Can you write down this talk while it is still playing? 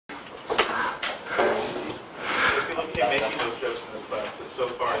keep making those jokes in this class because so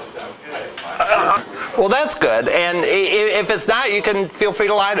far it's been okay. Well, that's good. And if it's not, you can feel free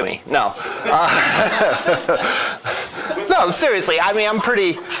to lie to me. No. No, seriously. I mean, I'm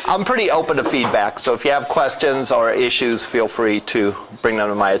pretty open to feedback. So if you have questions or issues, feel free to bring them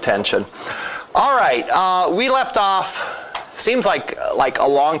to my attention. All right. We left off. Seems like a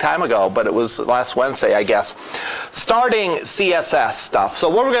long time ago, but it was last Wednesday, I guess, starting CSS stuff. So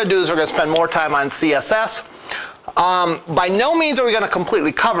what we're going to do is we're going to spend more time on CSS. By no means are we going to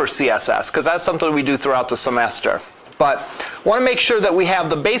completely cover CSS, because that's something we do throughout the semester. But I want to make sure that we have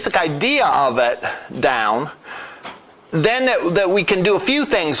the basic idea of it down, then that we can do a few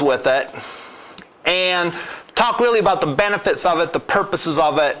things with it, and talk really about the benefits of it, the purposes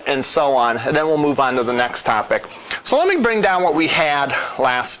of it, and so on. And then we'll move on to the next topic. So let me bring down what we had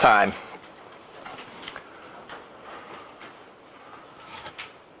last time.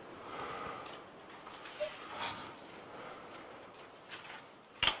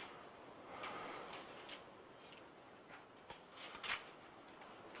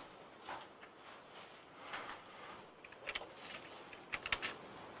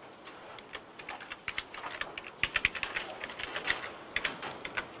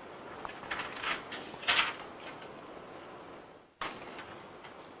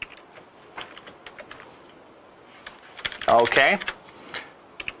 Okay.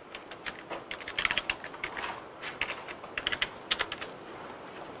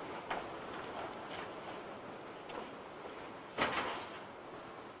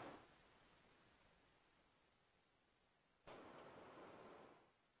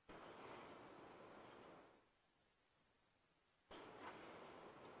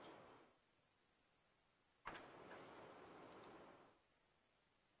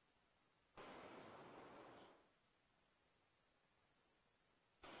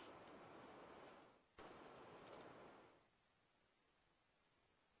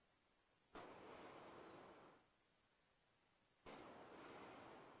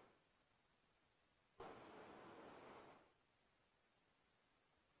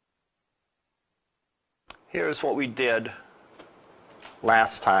 Here's what we did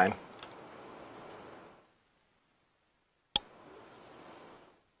last time.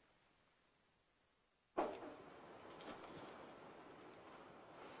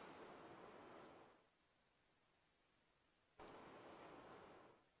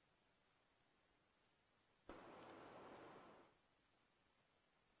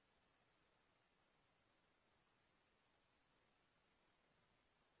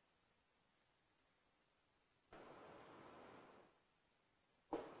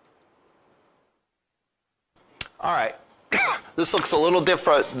 All right, this looks a little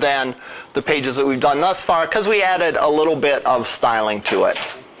different than the pages that we've done thus far because we added a little bit of styling to it.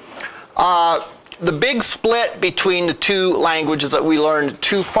 The big split between the two languages that we learned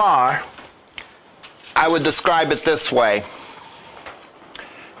too far, I would describe it this way.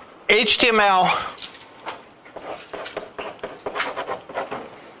 HTML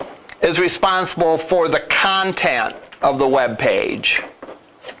is responsible for the content of the web page.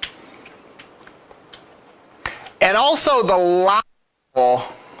 And also the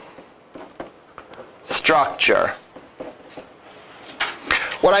logical structure.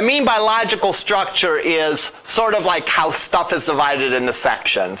 What I mean by logical structure is sort of like how stuff is divided into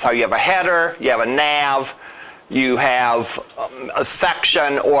sections. How you have a header, you have a nav, you have a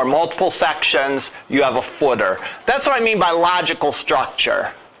section or multiple sections, you have a footer. That's what I mean by logical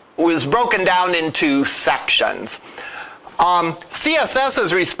structure. It was broken down into sections. CSS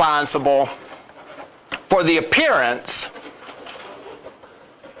is responsible for the appearance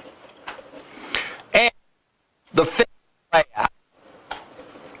and the physical layout.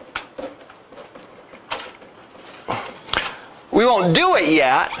 We won't do it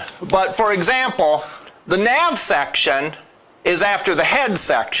yet, but for example, the nav section is after the head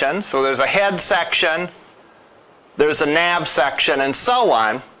section. So there's a head section, there's a nav section, and so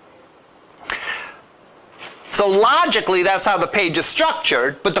on. So logically, that's how the page is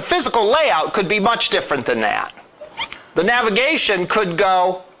structured, but the physical layout could be much different than that. The navigation could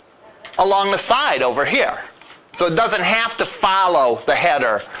go along the side over here. So it doesn't have to follow the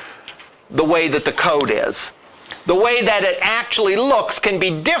header the way that the code is. The way that it actually looks can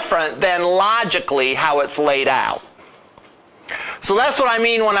be different than logically how it's laid out. So that's what I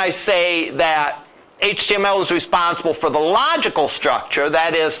mean when I say that HTML is responsible for the logical structure,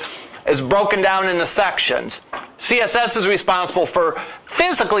 that is broken down into sections. CSS is responsible for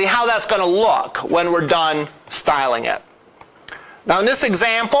physically how that's going to look when we're done styling it. Now in this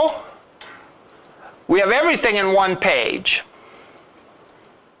example, we have everything in one page.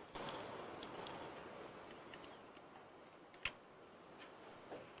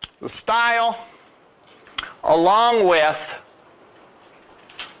 the style along with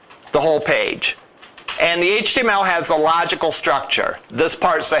the whole page. And the HTML has the logical structure. This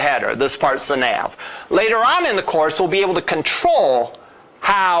part's the header, this part's the nav. Later on in the course, we'll be able to control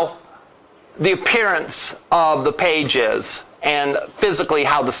how the appearance of the page is and physically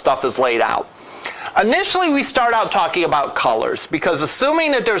how the stuff is laid out. Initially, we start out talking about colors because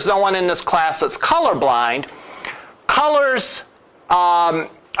assuming that there's no one in this class that's colorblind, colors are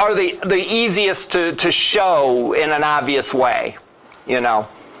the easiest to show in an obvious way, you know.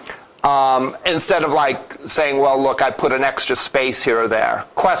 Instead of like saying, well, look, I put an extra space here or there.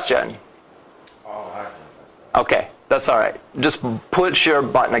 Question? Oh, I messed up. Okay, that's all right. Just push your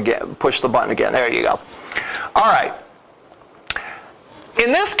button again. Push the button again. There you go. All right.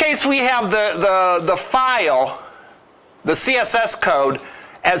 In this case, we have the file, the CSS code,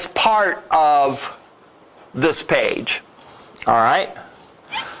 as part of this page. All right.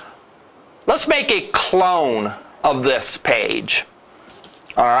 Let's make a clone of this page.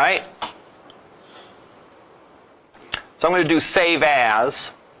 All right. So I'm going to do save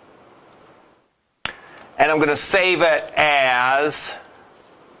as, and I'm going to save it as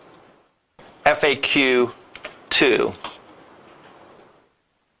FAQ2.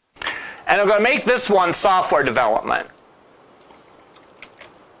 And I'm going to make this one software development.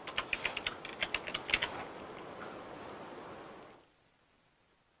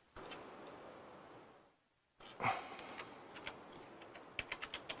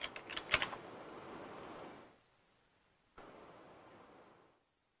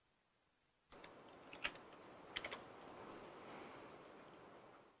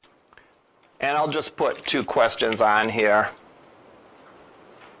 And I'll just put 2 questions on here.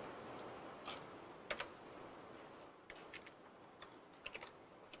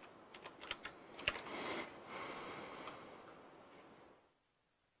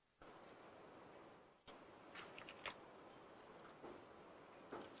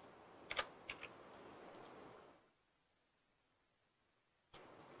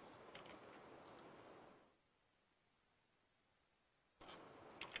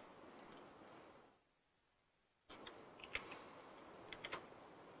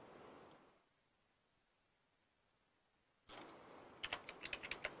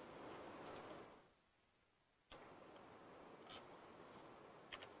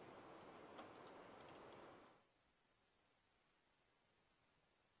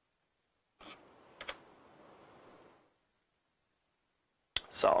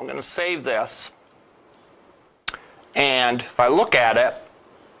 So I'm going to save this, and if I look at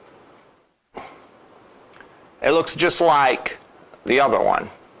it, it looks just like the other one.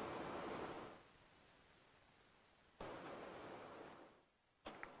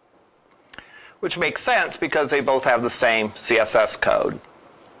 Which makes sense because they both have the same CSS code.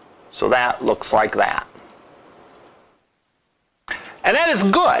 So that looks like that. And that is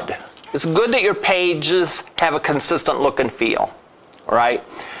good. It's good that your pages have a consistent look and feel. Right?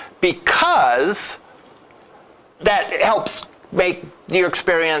 Because that helps make your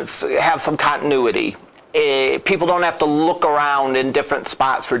experience have some continuity. People don't have to look around in different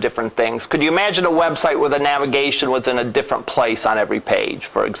spots for different things. Could you imagine a website where the navigation was in a different place on every page,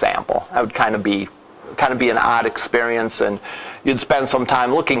 for example? That would kind of be an odd experience, and you'd spend some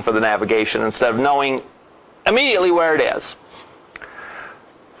time looking for the navigation instead of knowing immediately where it is.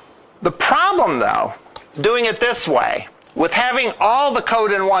 The problem, though, doing it this way, with having all the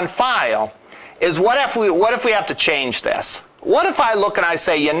code in one file, is what if we have to change this? What if I look and I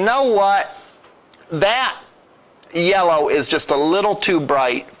say, you know what? That yellow is just a little too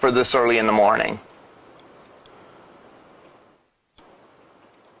bright for this early in the morning.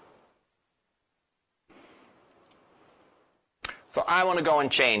 So I want to go and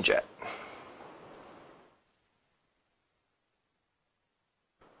change it.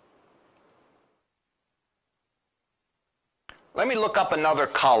 Let me look up another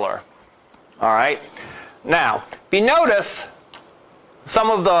color. All right. Now, if you notice,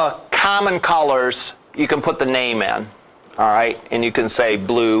 some of the common colors, you can put the name in. All right. And you can say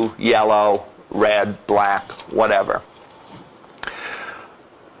blue, yellow, red, black, whatever.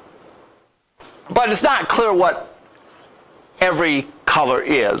 But it's not clear what every color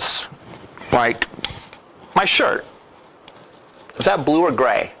is. Like my shirt. Is that blue or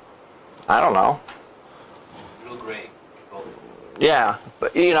gray? I don't know. Blue-gray. Yeah,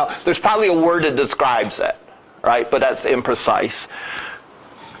 but you know, there's probably a word that describes it, right? But that's imprecise.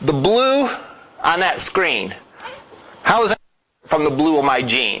 The blue on that screen, how is that from the blue of my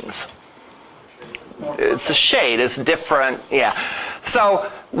jeans? It's a shade, it's different, yeah.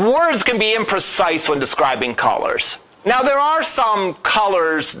 So words can be imprecise when describing colors. Now there are some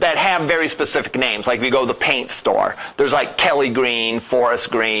colors that have very specific names, like if you go to the paint store. There's like Kelly green,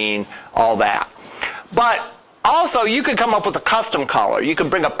 forest green, all that. But also you could come up with a custom color. You could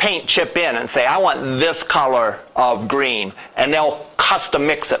bring a paint chip in and say, I want this color of green, and they'll custom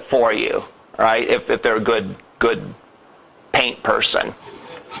mix it for you, right? If they're a good paint person.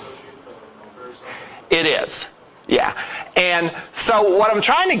 It is. Yeah. And so what I'm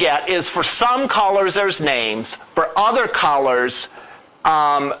trying to get is for some colors there's names. For other colors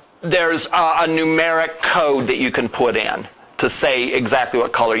there's a numeric code that you can put in to say exactly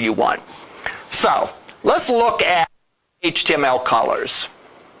what color you want. So let's look at HTML colors.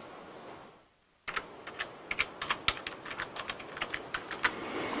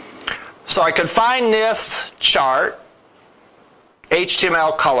 So I could find this chart,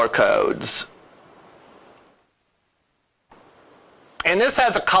 HTML color codes. And this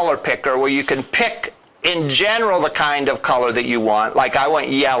has a color picker where you can pick in general the kind of color that you want. Like I want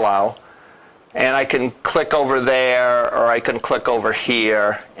yellow, and I can click over there, or I can click over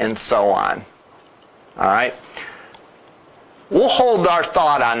here, and so on. All right? We'll hold our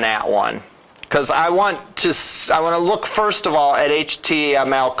thought on that one, because I want to look first of all at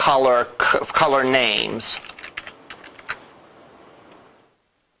HTML color names.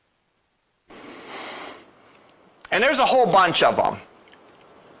 And there's a whole bunch of them.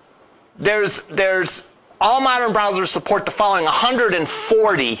 There's all modern browsers support the following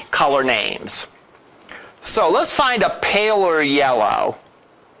 140 color names. So let's find a paler yellow.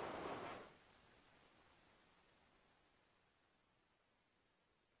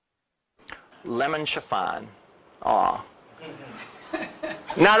 Lemon chiffon. Aw.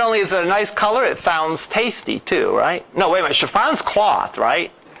 Not only is it a nice color, it sounds tasty too, right? No, wait a minute. Chiffon's cloth,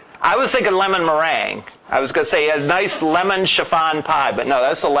 right? I was thinking lemon meringue. I was going to say a nice lemon chiffon pie, but no,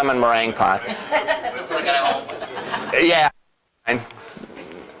 that's a lemon meringue pie. Yeah.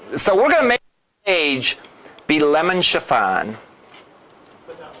 So we're going to make the page be lemon chiffon.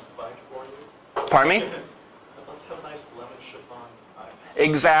 Put that on the flag for you. Pardon me? Let's have a nice lemon chiffon pie.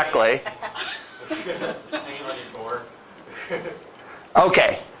 Exactly. Just hang it on your door.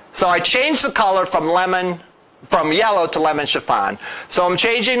 Okay. So I changed the color from yellow to lemon chiffon. So I'm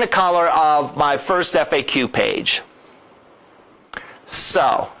changing the color of my first FAQ page.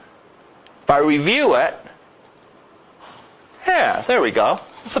 So if I review it, yeah, there we go.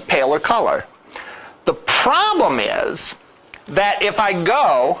 It's a paler color. The problem is that if I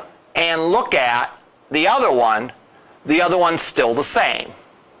go and look at the other one's still the same.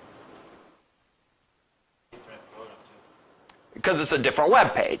 Because it's a different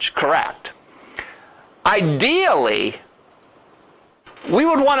web page, correct. Ideally, I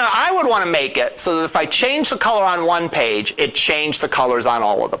would want to make it so that if I change the color on one page, it changed the colors on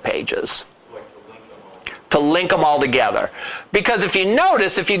all of the pages. To link them all together. Because if you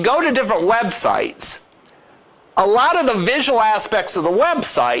notice, if you go to different websites, a lot of the visual aspects of the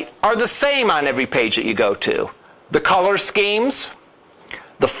website are the same on every page that you go to. The color schemes,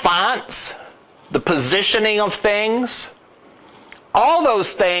 the fonts, the positioning of things, all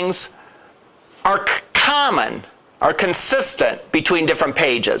those things are common, are consistent between different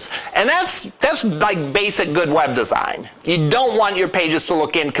pages. And that's like basic good web design. You don't want your pages to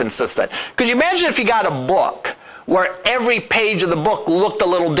look inconsistent. Could you imagine if you got a book where every page of the book looked a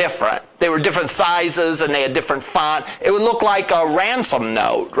little different? They were different sizes and they had different font. It would look like a ransom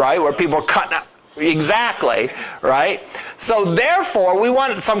note, right? Where people are cutting out. Exactly, right? So therefore, we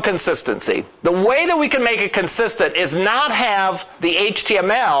want some consistency. The way that we can make it consistent is not have the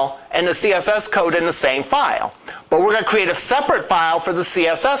HTML and the CSS code in the same file. But we're going to create a separate file for the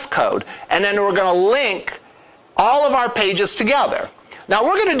CSS code, and then we're going to link all of our pages together. Now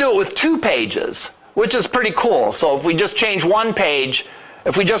we're going to do it with 2 pages, which is pretty cool. So if we just change one page,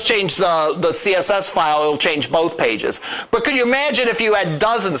 if we just change the CSS file, it'll change both pages. But could you imagine if you had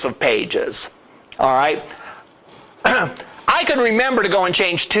dozens of pages? All right. I can remember to go and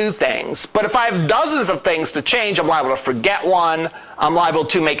change 2 things, but if I have dozens of things to change, I'm liable to forget one. I'm liable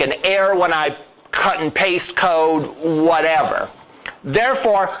to make an error when I cut and paste code, whatever.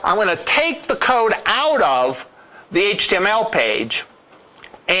 Therefore, I'm going to take the code out of the HTML page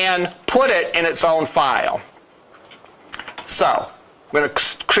and put it in its own file. So I'm going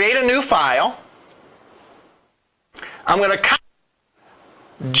to create a new file. I'm going to copy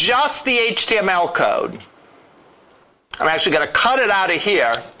just the HTML code. I'm actually going to cut it out of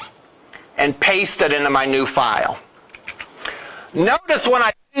here and paste it into my new file. Notice when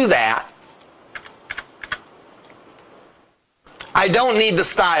I do that, I don't need the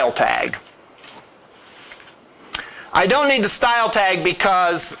style tag. I don't need the style tag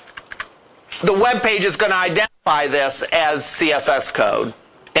because the web page is going to identify this as CSS code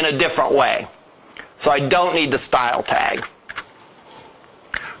in a different way. So I don't need the style tag.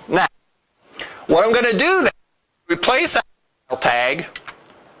 Now, what I'm going to do then is replace that style tag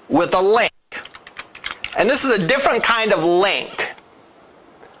with a link. And this is a different kind of link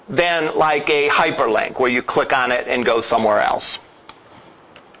than like a hyperlink where you click on it and go somewhere else.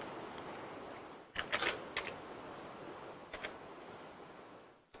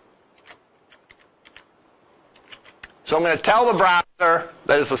 So I'm going to tell the browser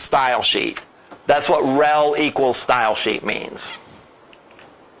that it's a style sheet. That's what rel equals style sheet means.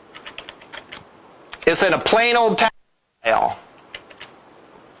 It's in a plain old text file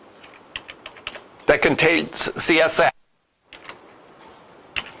that contains CSS.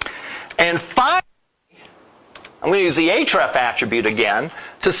 And finally, I'm going to use the href attribute again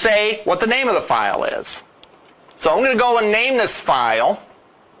to say what the name of the file is. So I'm going to go and name this file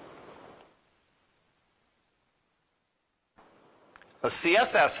a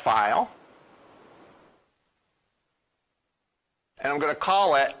CSS file, and I'm going to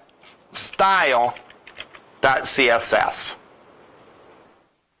call it style.css.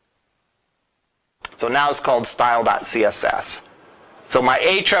 So now it's called style.css. So my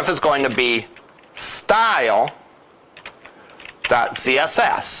href is going to be style.css.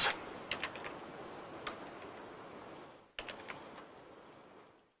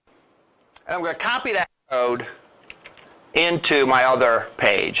 And I'm going to copy that code into my other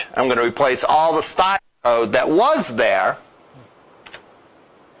page. I'm going to replace all the style code that was there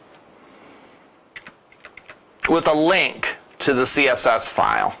with a link to the CSS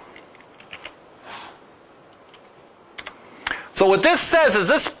file. So what this says is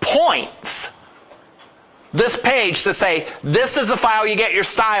this points this page to say this is the file you get your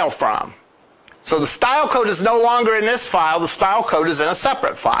style from. So the style code is no longer in this file, the style code is in a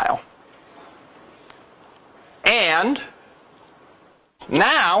separate file. And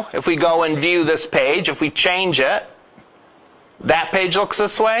now, if we go and view this page, if we change it, that page looks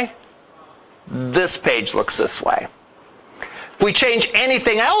this way, this page looks this way. If we change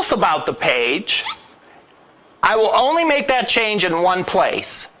anything else about the page, I will only make that change in one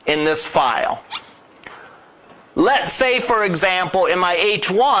place, in this file. Let's say, for example, in my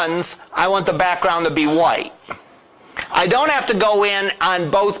H1s, I want the background to be white. I don't have to go in on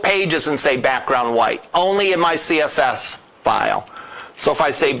both pages and say background white, only in my CSS file. So if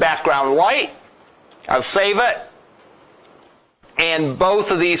I say background white, I'll save it, and both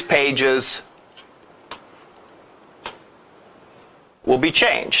of these pages will be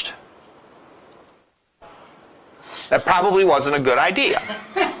changed. That probably wasn't a good idea.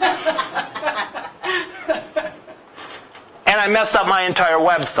 And I messed up my entire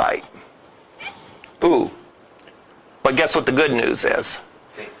website. Ooh. But guess what the good news is?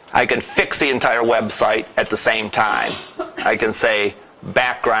 I can fix the entire website at the same time. I can say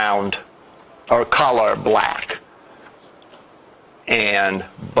background or color black. And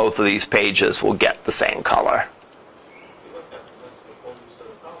both of these pages will get the same color.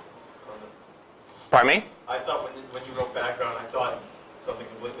 Pardon me? I thought when you wrote background, I thought something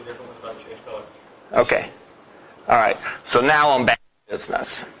completely different was about to change color. Okay. All right. So now I'm back to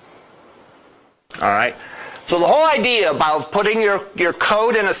business. All right. So the whole idea about putting your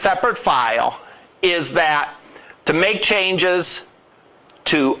code in a separate file is that to make changes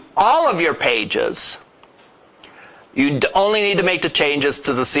to all of your pages, you only need to make the changes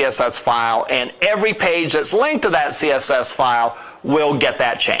to the CSS file, and every page that's linked to that CSS file will get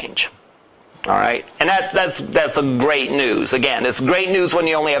that change. All right, and that's a great news. Again, it's great news when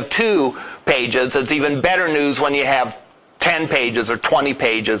you only have 2 pages. It's even better news when you have 10 pages or 20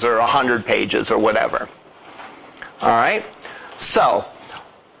 pages or 100 pages or whatever. All right, so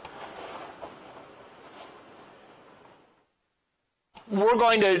we're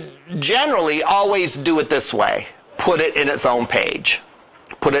going to generally always do it this way. Put it in its own page.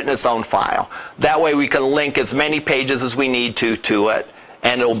 Put it in its own file. That way we can link as many pages as we need to it,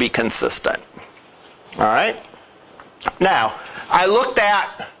 and it'll be consistent. All right? Now, I looked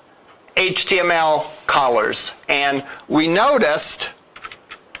at HTML colors, and we noticed,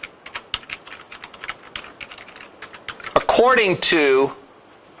 according to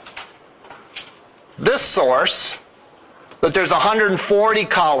this source, that there's 140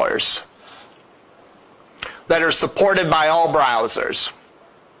 colors that are supported by all browsers.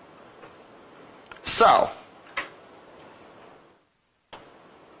 So,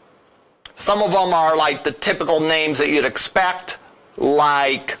 some of them are like the typical names that you'd expect,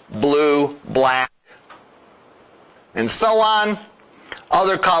 like blue, black, and so on.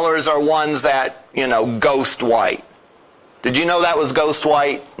 Other colors are ones that, ghost white. Did you know that was ghost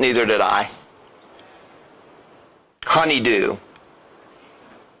white? Neither did I. honeydew,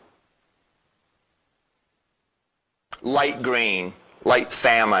 light green, light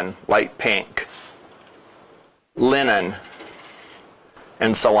salmon, light pink, linen,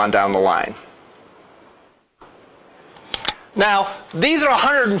 and so on down the line. Now, these are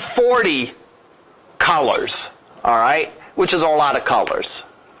 140 colors, all right, which is a lot of colors,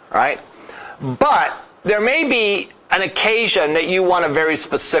 right? But there may be an occasion that you want a very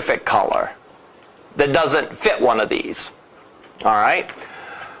specific color that doesn't fit one of these, all right?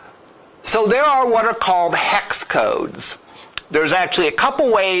 So there are what are called hex codes. There's actually a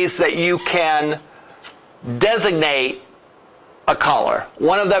couple ways that you can designate a color.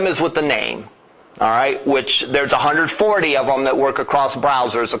 One of them is with the name, all right, which there's 140 of them that work across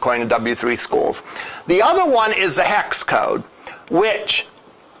browsers according to W3 Schools. The other one is the hex code, which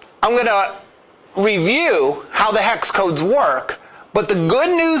I'm going to review how the hex codes work, but the good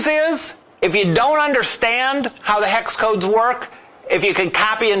news is if you don't understand how the hex codes work, if you can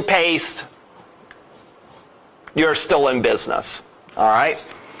copy and paste, you're still in business, all right?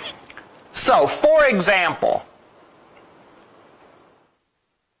 So, for example,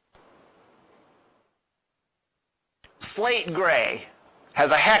 slate gray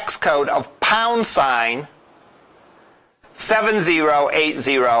has a hex code of #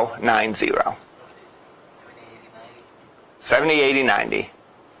 708090. 70, 80, 90.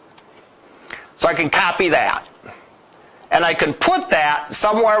 So I can copy that. And I can put that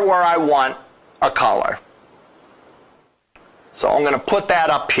somewhere where I want a color. So I'm going to put that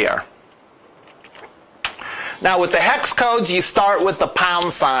up here. Now with the hex codes, you start with the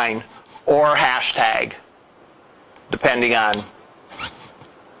 # or hashtag, depending on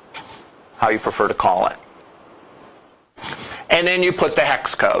how you prefer to call it. And then you put the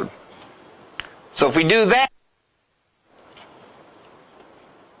hex code. So if we do that,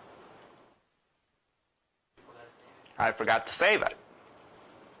 I forgot to save it.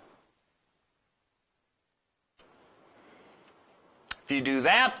 If you do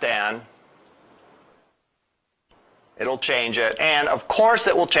that, then it'll change it. And of course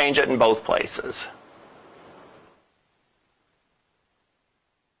it will change it in both places.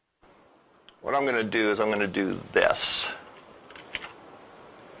 What I'm going to do is I'm going to do this.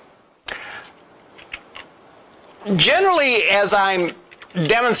 Generally, as I'm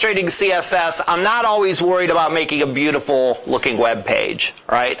demonstrating CSS, I'm not always worried about making a beautiful looking web page,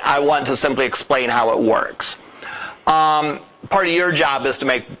 right? I want to simply explain how it works. Part of your job is to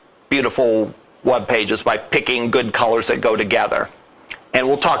make beautiful web pages by picking good colors that go together. And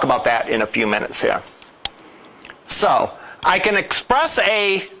we'll talk about that in a few minutes here. So, I can express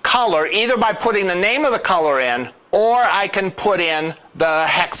a color either by putting the name of the color in, or I can put in the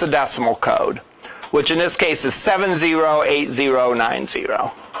hexadecimal code, which in this case is 708090.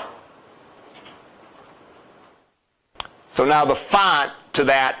 So now the font to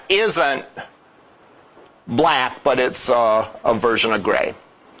that isn't black, but it's a version of gray.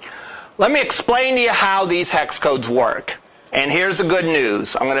 Let me explain to you how these hex codes work. And here's the good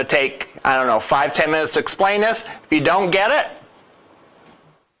news. I'm going to take, I don't know, 5-10 minutes to explain this. If you don't get it,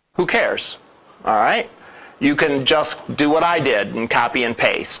 who cares? All right? You can just do what I did and copy and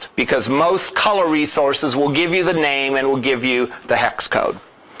paste, because most color resources will give you the name and will give you the hex code.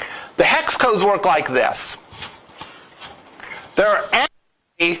 The hex codes work like this. There are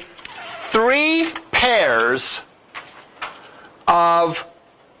actually 3 pairs of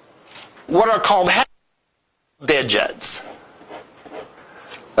what are called hex digits.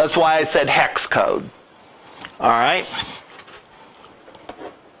 That's why I said hex code. All right?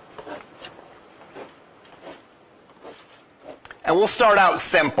 And we'll start out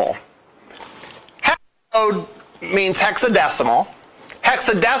simple. Hex code means hexadecimal.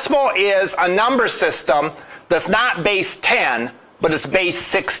 Hexadecimal is a number system that's not base 10, but it's base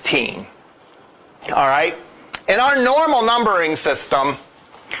 16. All right? In our normal numbering system,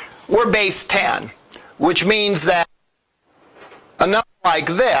 we're base 10, which means that a number like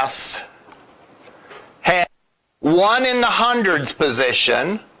this has 1 in the hundreds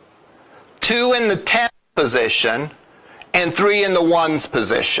position, 2 in the tens position, and 3 in the ones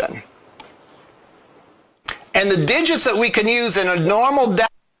position. And the digits that we can use in a normal decimal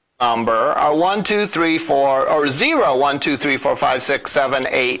number are 1, 2, 3, 4, or 0, 1, 2, 3, 4, 5, 6, 7,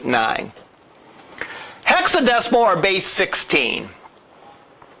 8, 9. Hexadecimal are base 16,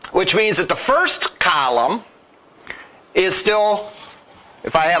 which means that the first column is still,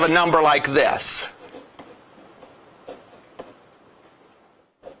 if I have a number like this,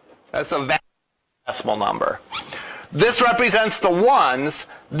 that's a decimal number. This represents the ones,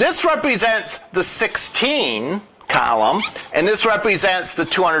 this represents the 16 column, and this represents the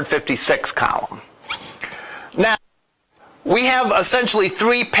 256 column. Now, we have essentially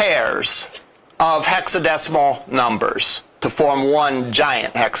 3 pairs of hexadecimal numbers to form one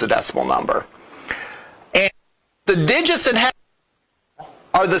giant hexadecimal number. And the digits in hexadecimal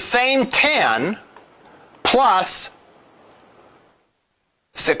are the same 10 plus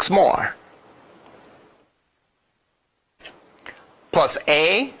 6 more. Plus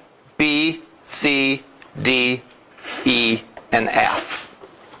A, B, C, D, E, and F.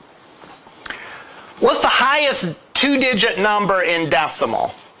 What's the highest 2-digit number in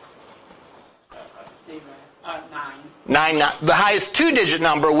decimal? 9. The highest 2-digit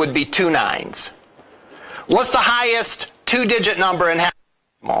number would be 2 9s. What's the highest 2-digit number in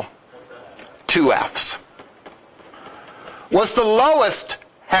hexadecimal? 2 Fs. What's the lowest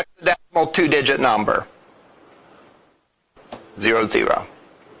hexadecimal 2-digit number? 0 0.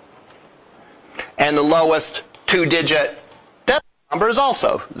 And the lowest 2-digit decimal number is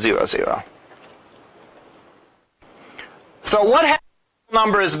also 0 0. So what hexadecimal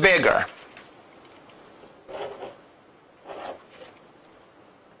number is bigger?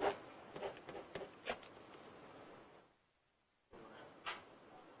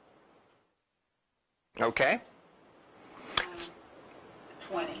 Okay?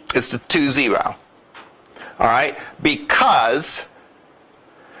 20. It's the 2 0. All right? Because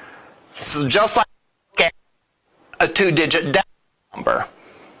this is just like a 2-digit decimal number.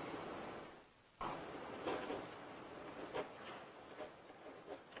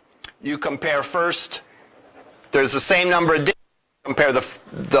 You compare first, there's the same number of digits, compare the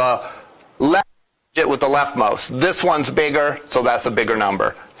left digit with the leftmost. This one's bigger, so that's a bigger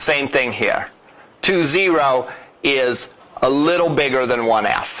number. Same thing here. 2 0 is a little bigger than 1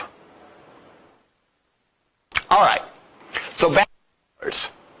 F. All right, so back to numbers.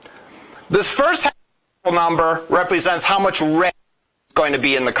 This first hexadecimal number represents how much red is going to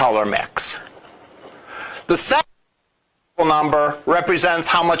be in the color mix. The second number represents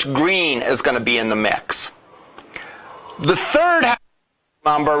how much green is going to be in the mix. The third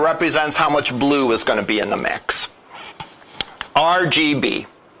number represents how much blue is going to be in the mix. RGB.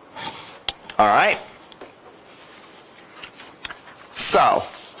 All right? So,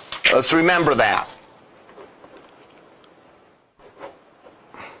 let's remember that.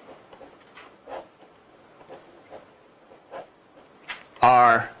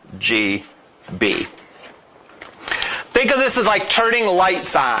 RGB. Think of this as like turning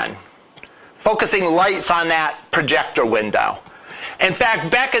lights on, focusing lights on that projector window. In fact,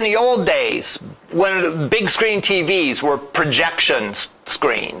 back in the old days, when big screen TVs were projection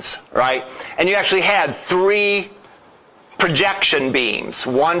screens, right? And you actually had 3 projection beams.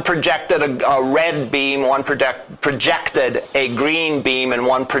 One projected a red beam, one projected a green beam, and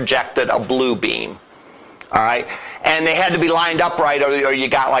one projected a blue beam. All right? And they had to be lined up right, or you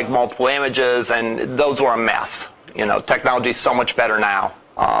got like multiple images, and those were a mess. You know, technology's so much better now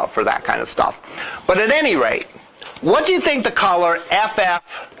for that kind of stuff. But at any rate, what do you think the color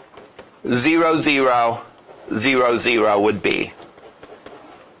FF0000 would be?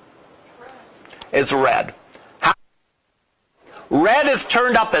 It's red. Red is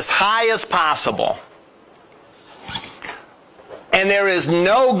turned up as high as possible. And there is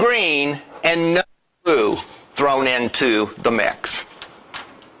no green and no blue thrown into the mix.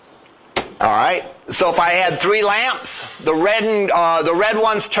 All right? So if I had 3 lamps, the red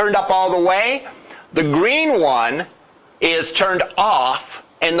one's turned up all the way, the green one is turned off,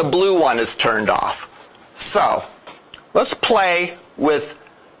 and the blue one is turned off. So let's play with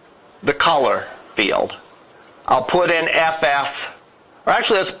the color field. I'll put in FF, or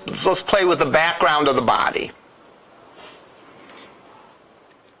actually let's play with the background of the body.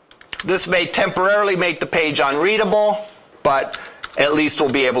 This may temporarily make the page unreadable, but at least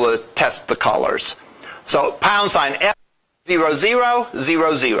we'll be able to test the colors. So F0000.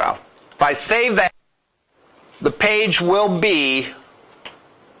 If I save that, the page will be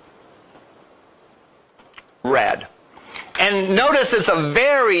red. And notice it's a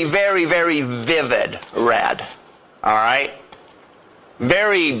very, very, very vivid red. All right?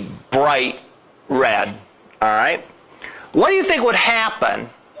 Very bright red. All right? What do you think would happen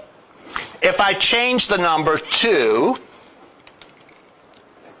if I change the number to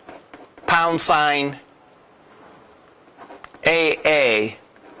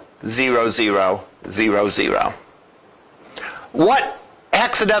AA0000? What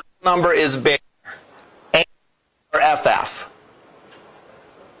hexadecimal number is bigger, A or FF?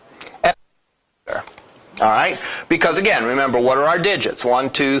 All right? Because again, remember, what are our digits?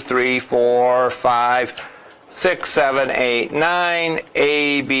 1, 2, 3, 4, 5, 6, 7, 8, 9,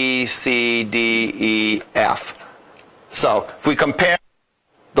 A, B, C, D, E, F. So if we compare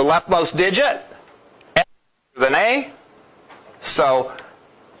the leftmost digit, F bigger than A, So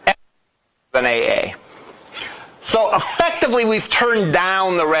an AA. So effectively we've turned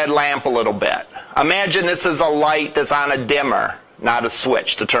down the red lamp a little bit. Imagine this is a light that's on a dimmer, not a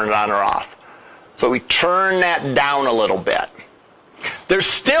switch to turn it on or off. So we turn that down a little bit. There's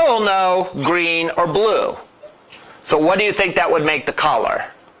still no green or blue. So what do you think that would make the color?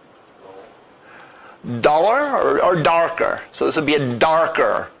 Duller or darker? So this would be a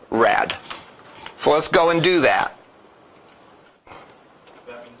darker red. So let's go and do that.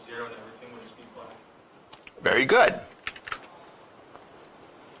 That means 0 and everything would just be black. Very good.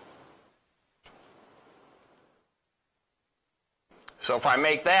 So if I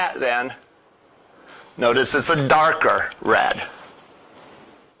make that, then notice it's a darker red.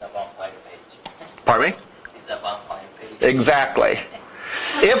 It's a one-point page. Pardon me? It's a one-point page. Exactly.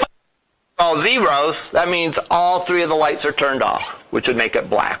 If all zeros, that means all three of the lights are turned off, which would make it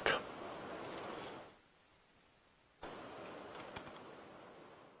black.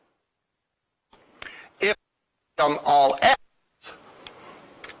 If all X,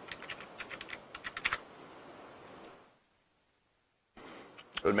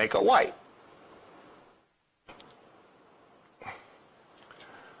 it would make it white.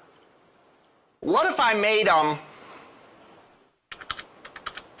 What if I made them,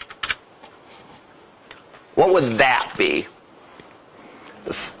 what would that be?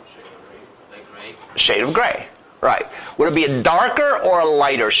 This shade of gray, right. Would it be a darker or a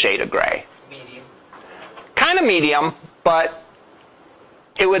lighter shade of gray? Medium. Kind of medium, but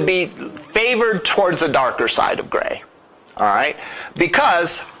it would be favored towards the darker side of gray. All right?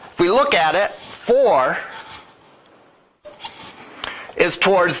 Because if we look at it, 4 is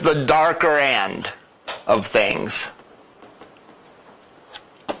towards the darker end of things.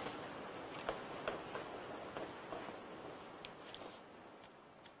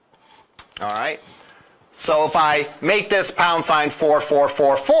 All right? So if I make this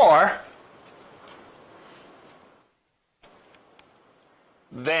 $4444,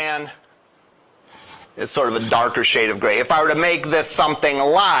 then it's sort of a darker shade of gray. If I were to make this something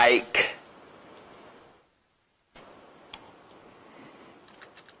like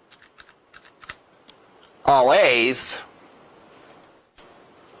all A's,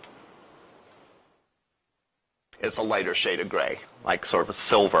 it's a lighter shade of gray, like sort of a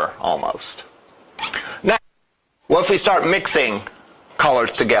silver almost. Now, what if we start mixing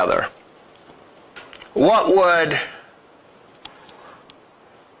colors together? What would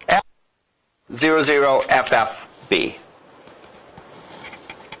 00FF be?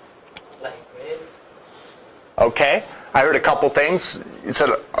 Light red. Okay, I heard a couple things. You said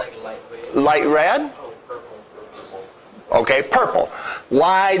Like light red. light red? Oh, purple. Okay, purple.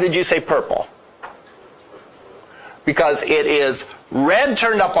 Why did you say purple? Because it is red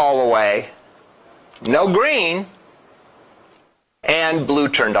turned up all the way, no green, and blue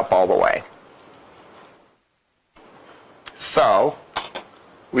turned up all the way. So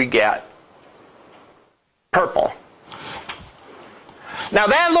we get purple. Now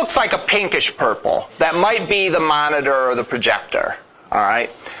that looks like a pinkish purple. That might be the monitor or the projector. All right.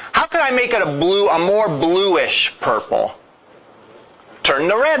 How could I make it a more bluish purple? Turn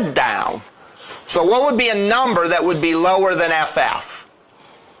the red down. So what would be a number that would be lower than FF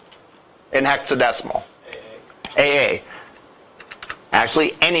in hexadecimal? AA.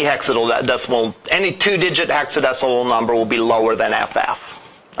 Actually, any hexadecimal, any 2-digit hexadecimal number will be lower than FF.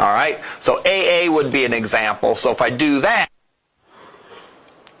 All right? So AA would be an example. So if I do that,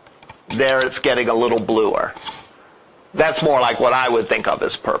 there it's getting a little bluer. That's more like what I would think of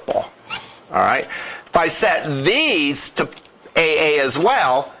as purple. All right? If I set these to AA as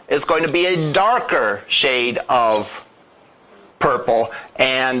well, it's going to be a darker shade of purple,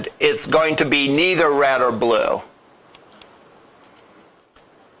 and it's going to be neither red or blue.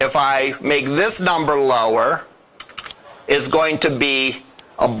 If I make this number lower, it's going to be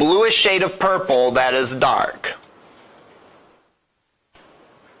a bluish shade of purple that is dark.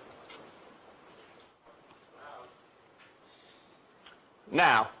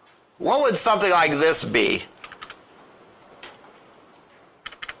 Now, what would something like this be?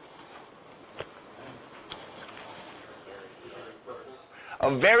 A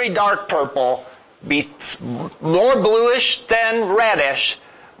very dark purple, be more bluish than reddish,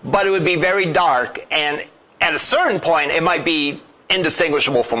 but it would be very dark, and at a certain point it might be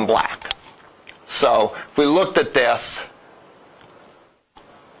indistinguishable from black. So if we looked at this,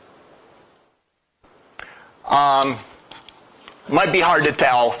 might be hard to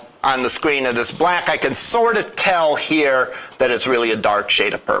tell on the screen that it's black. I can sort of tell here that it's really a dark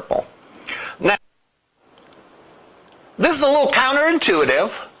shade of purple. Now, this is a little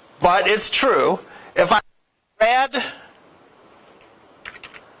counterintuitive, but it's true. If I red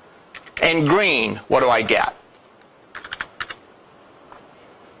and green, what do I get?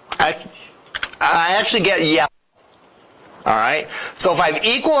 I actually get yellow. All right? So if I have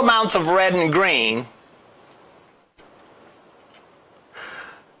equal amounts of red and green,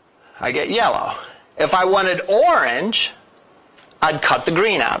 I get yellow. If I wanted orange, I'd cut the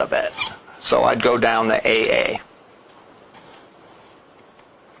green out of it. So I'd go down to AA.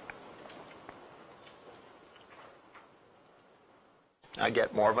 I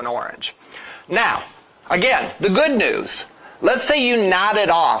get more of an orange. Now, again, the good news. Let's say you nodded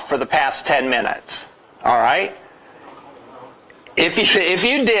off for the past 10 minutes. All right? If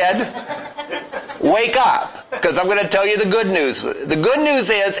you did, wake up, because I'm going to tell you the good news. The good news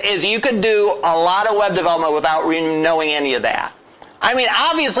is you could do a lot of web development without knowing any of that. I mean,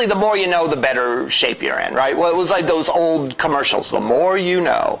 obviously, the more you know, the better shape you're in, right? Well, it was like those old commercials. The more you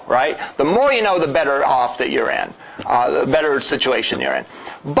know, right? The more you know, the better off that you're in, the better situation you're in.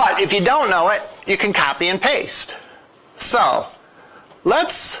 But if you don't know it, you can copy and paste. So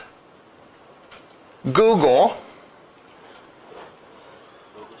let's Google.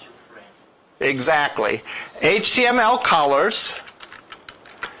 Exactly. HTML colors.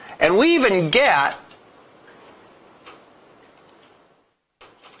 And we even get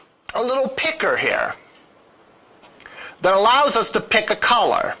a little picker here that allows us to pick a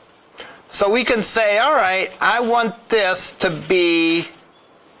color. So we can say, all right, I want this to be,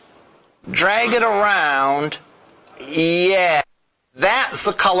 drag it around, yeah, that's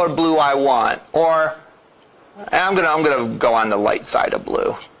the color blue I want. Or I'm gonna go on the light side of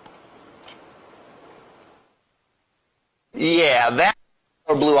blue. Yeah, that's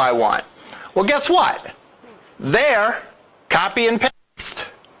the color blue I want. Well, guess what? There, copy and paste.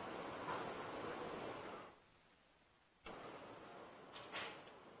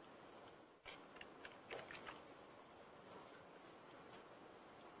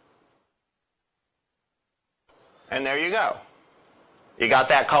 And there you go. You got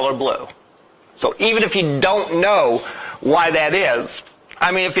that color blue. So even if you don't know why that is,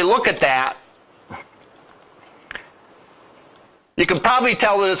 I mean, if you look at that, you can probably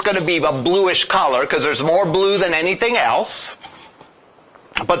tell that it's going to be a bluish color because there's more blue than anything else.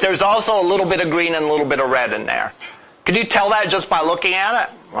 But there's also a little bit of green and a little bit of red in there. Could you tell that just by looking at it?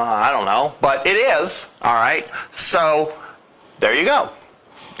 Well, I don't know. But it is. All right. So there you go.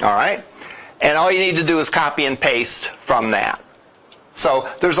 All right. And all you need to do is copy and paste from that. So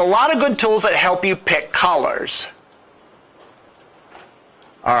there's a lot of good tools that help you pick colors.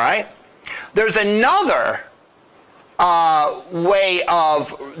 All right? There's another way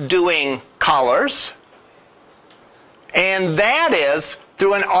of doing colors, and that is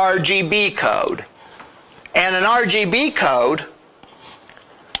through an RGB code. And an RGB code,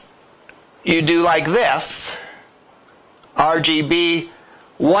 you do like this, RGB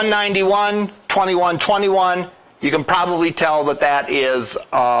 191, 2121, you can probably tell that that is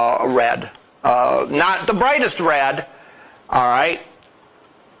red. Not the brightest red, all right,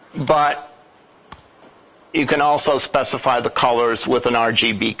 but you can also specify the colors with an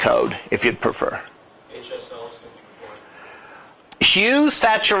RGB code if you'd prefer. HSL, Hue,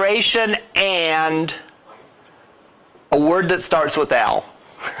 saturation, and a word that starts with L.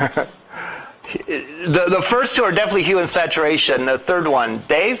 The first two are definitely hue and saturation. The third one,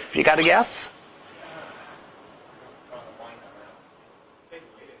 Dave, you got a guess?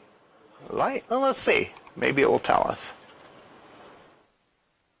 Light? Well, let's see. Maybe it will tell us.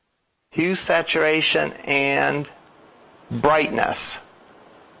 Hue, saturation, and brightness.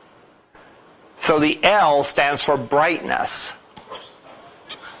 So the L stands for brightness.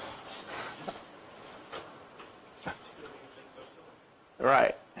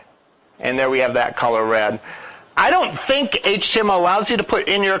 Right. And there we have that color red. I don't think HTML allows you to put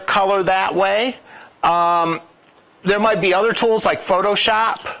in your color that way. There might be other tools like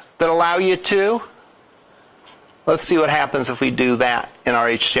Photoshop that allow you to. Let's see what happens if we do that in our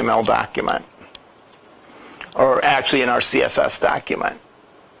HTML document. Or actually in our CSS document.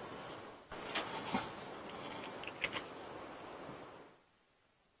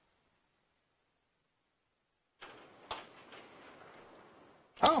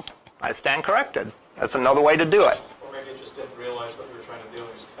 Oh, I stand corrected. That's another way to do it. Or maybe it just didn't realize what we were trying to do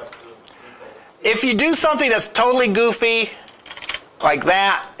and just kept the default. If you do something that's totally goofy, like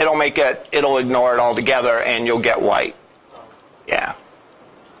that, it'll ignore it altogether and you'll get white. Yeah.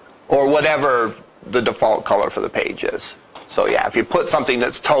 Or whatever the default color for the page is. So yeah, if you put something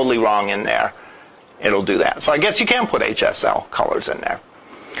that's totally wrong in there, it'll do that. So I guess you can put HSL colors in there.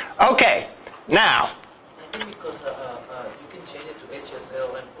 Okay, now. I think because you can change it to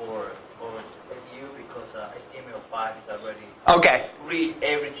HSL and or SU because HTML5 is already Okay. read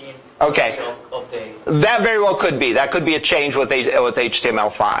everything Okay. Of the That very well could be. That could be a change with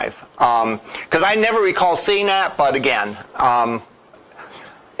HTML5. Because I never recall seeing that, but again,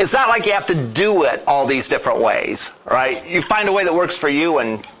 it's not like you have to do it all these different ways, right? You find a way that works for you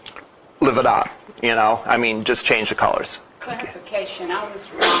and live it up, you know? I mean, just change the colors. Clarification, I was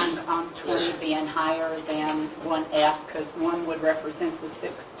wrong on 20 being higher than 1F because 1 would represent the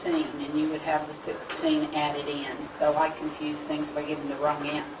 16 and you would have the 16 added in. So I confused things by giving the wrong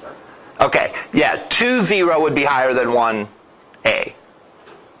answer. Okay, yeah, 20 would be higher than 1A.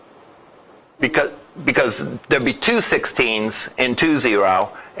 Because there'd be 2 16s in 20,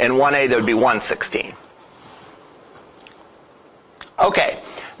 and 1A there'd be 1 16. Okay,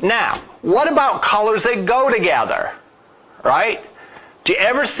 now, what about colors that go together? Right? Do you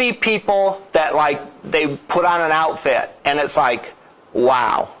ever see people that like they put on an outfit and it's like,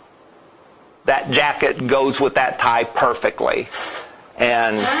 wow, that jacket goes with that tie perfectly.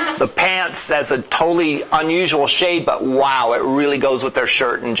 And the pants has a totally unusual shade, but wow, it really goes with their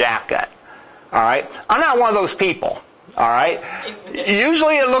shirt and jacket. All right? I'm not one of those people. All right?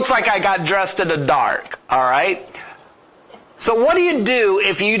 Usually it looks like I got dressed in the dark. All right? So what do you do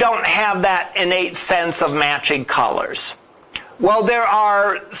if you don't have that innate sense of matching colors? Well, there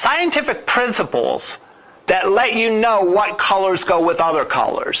are scientific principles that let you know what colors go with other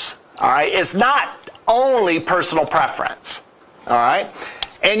colors. All right? It's not only personal preference. All right?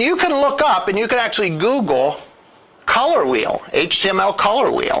 And you can look up and you can actually Google color wheel, HTML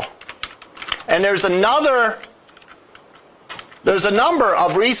color wheel. And there's a number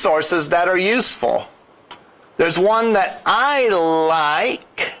of resources that are useful. There's one that I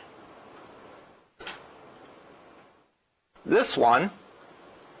like. This one,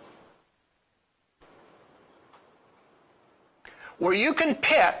 where you can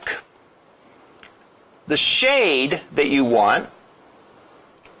pick the shade that you want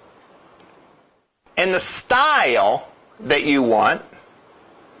and the style that you want.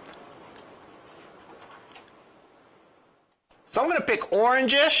 So I'm going to pick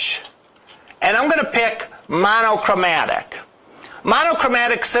orangish, and I'm going to pick monochromatic.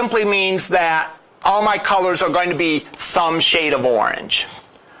 Monochromatic simply means that all my colors are going to be some shade of orange.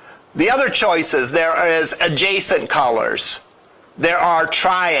 The other choices, there is adjacent colors, there are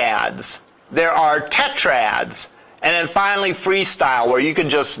triads, there are tetrads, and then finally freestyle, where you can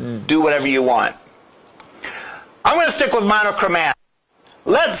just do whatever you want. I'm going to stick with monochromatic.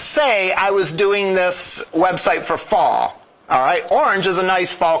 Let's say I was doing this website for fall. All right, orange is a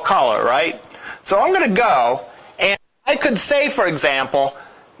nice fall color, right? So I'm going to go, and I could say, for example,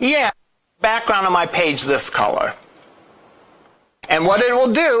 yeah, background on my page this color. And what it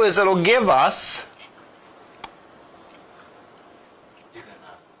will do is it'll give us,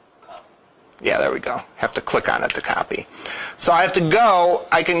 yeah, there we go. Have to click on it to copy. So I can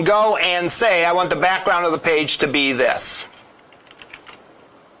go and say I want the background of the page to be this.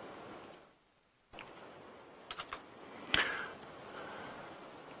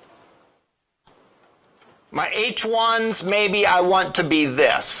 My H1s, maybe I want to be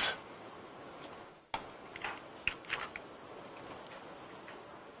this.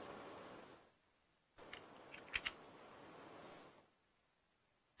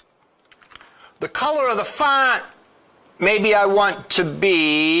 The color of the font, maybe I want to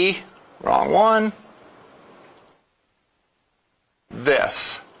be, wrong one,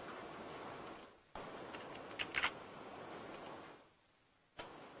 this.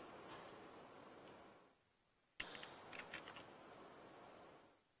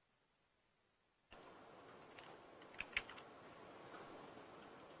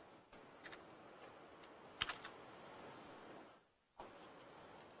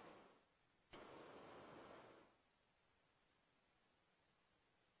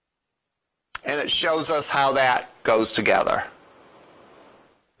 And it shows us how that goes together.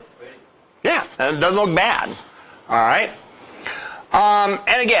 Yeah, and it doesn't look bad. All right.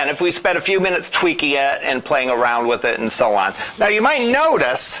 And again, if we spend a few minutes tweaking it and playing around with it and so on. Now you might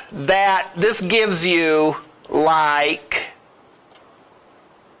notice that this gives you like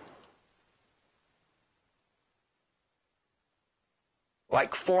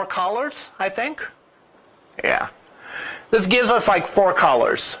four colors, I think. Yeah. This gives us like 4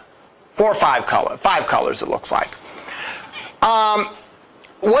 colors. 4 or 5 colors. 5 colors it looks like.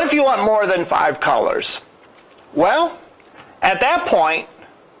 What if you want more than 5 colors? Well, at that point,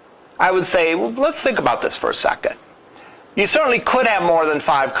 I would say, well, let's think about this for a second. You certainly could have more than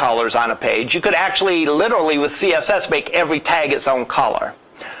 5 colors on a page. You could actually, literally, with CSS, make every tag its own color.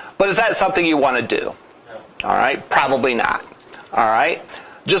 But is that something you want to do? No. All right? Probably not. All right?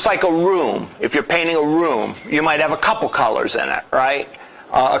 Just like a room. If you're painting a room, you might have a couple colors in it, right?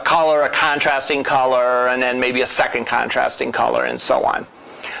 a color, a contrasting color, and then maybe a second contrasting color, and so on.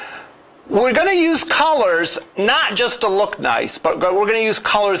 We're going to use colors not just to look nice, but we're going to use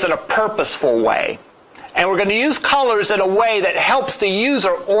colors in a purposeful way. And we're going to use colors in a way that helps the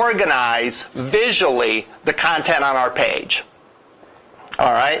user organize visually the content on our page.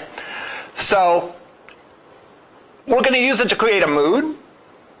 All right? So we're going to use it to create a mood.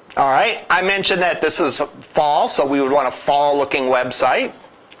 All right? I mentioned that this is fall, so we would want a fall-looking website.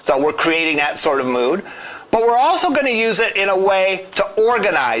 So we're creating that sort of mood. But we're also going to use it in a way to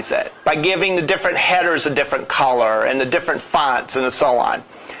organize it by giving the different headers a different color and the different fonts and so on.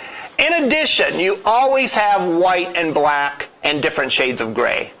 In addition, you always have white and black and different shades of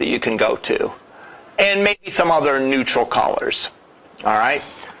gray that you can go to. And maybe some other neutral colors. All right?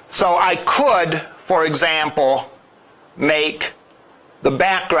 So I could, for example, make the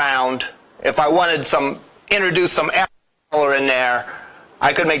background, if I wanted introduce some color in there,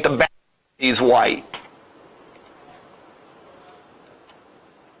 I could make the background white.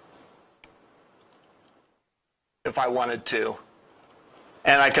 If I wanted to.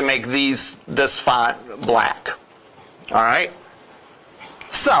 And I can make this font black. All right?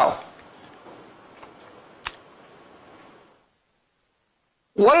 So,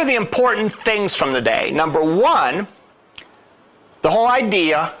 what are the important things from the day? Number one, the whole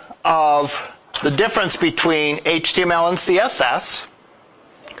idea of the difference between HTML and CSS,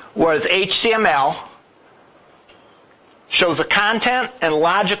 whereas HTML shows the content and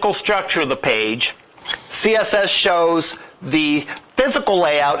logical structure of the page, CSS shows the physical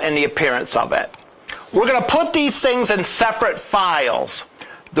layout and the appearance of it. We're going to put these things in separate files.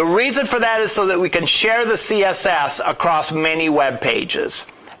 The reason for that is so that we can share the CSS across many web pages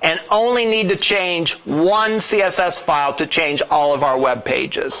and only need to change one CSS file to change all of our web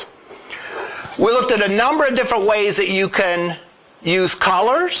pages. We looked at a number of different ways that you can use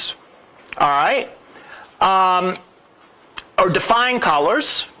colors, all right, or define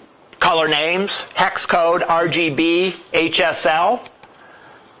colors. Color names, hex code, RGB, HSL.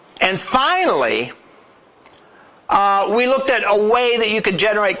 And finally, we looked at a way that you could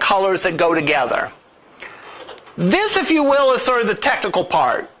generate colors that go together. This, if you will, is sort of the technical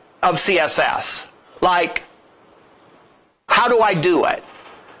part of CSS. Like, how do I do it?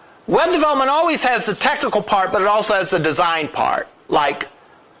 Web development always has the technical part, but it also has the design part. Like,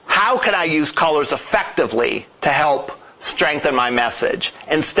 how can I use colors effectively to help strengthen my message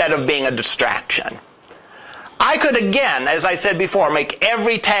instead of being a distraction? I could, again, as I said before, make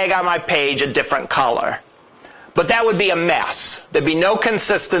every tag on my page a different color. But that would be a mess. There'd be no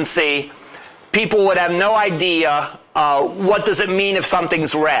consistency. People would have no idea what does it mean if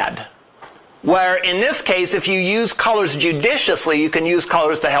something's red. Where in this case, if you use colors judiciously, you can use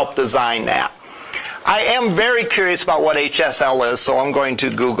colors to help design that. I am very curious about what HSL is, so I'm going to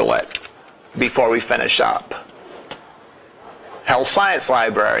Google it before we finish up. Health Science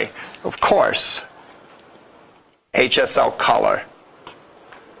Library, of course. HSL color.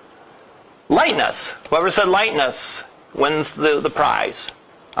 Lightness. Whoever said lightness wins the prize.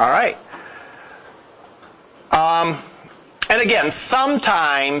 All right. And again,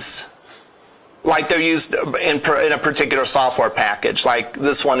 sometimes, like they're used in a particular software package, like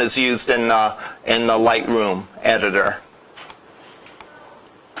this one is used in the Lightroom editor.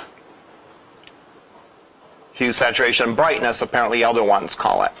 Hue, saturation, brightness, apparently other ones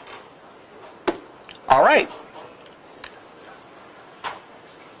call it. All right.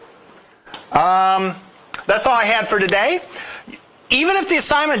 That's all I had for today. Even if the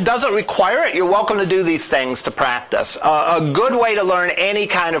assignment doesn't require it, you're welcome to do these things to practice. A good way to learn any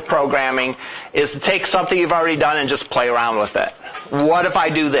kind of programming is to take something you've already done and just play around with it. What if I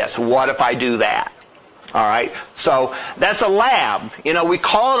do this? What if I do that? All right, so that's a lab. You know, we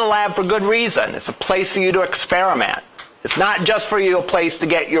call it a lab for good reason. It's a place for you to experiment. It's not just for you a place to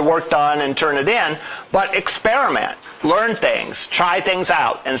get your work done and turn it in, but experiment, learn things, try things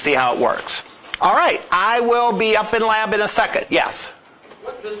out, and see how it works. All right, I will be up in lab in a second. Yes?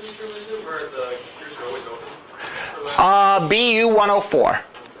 What business room is it where the computers are always open? BU 104.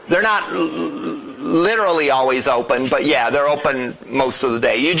 They're not literally always open, but yeah, they're open most of the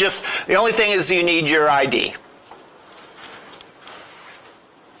day. The only thing is you need your ID.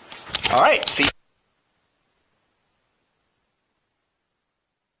 All right, see you.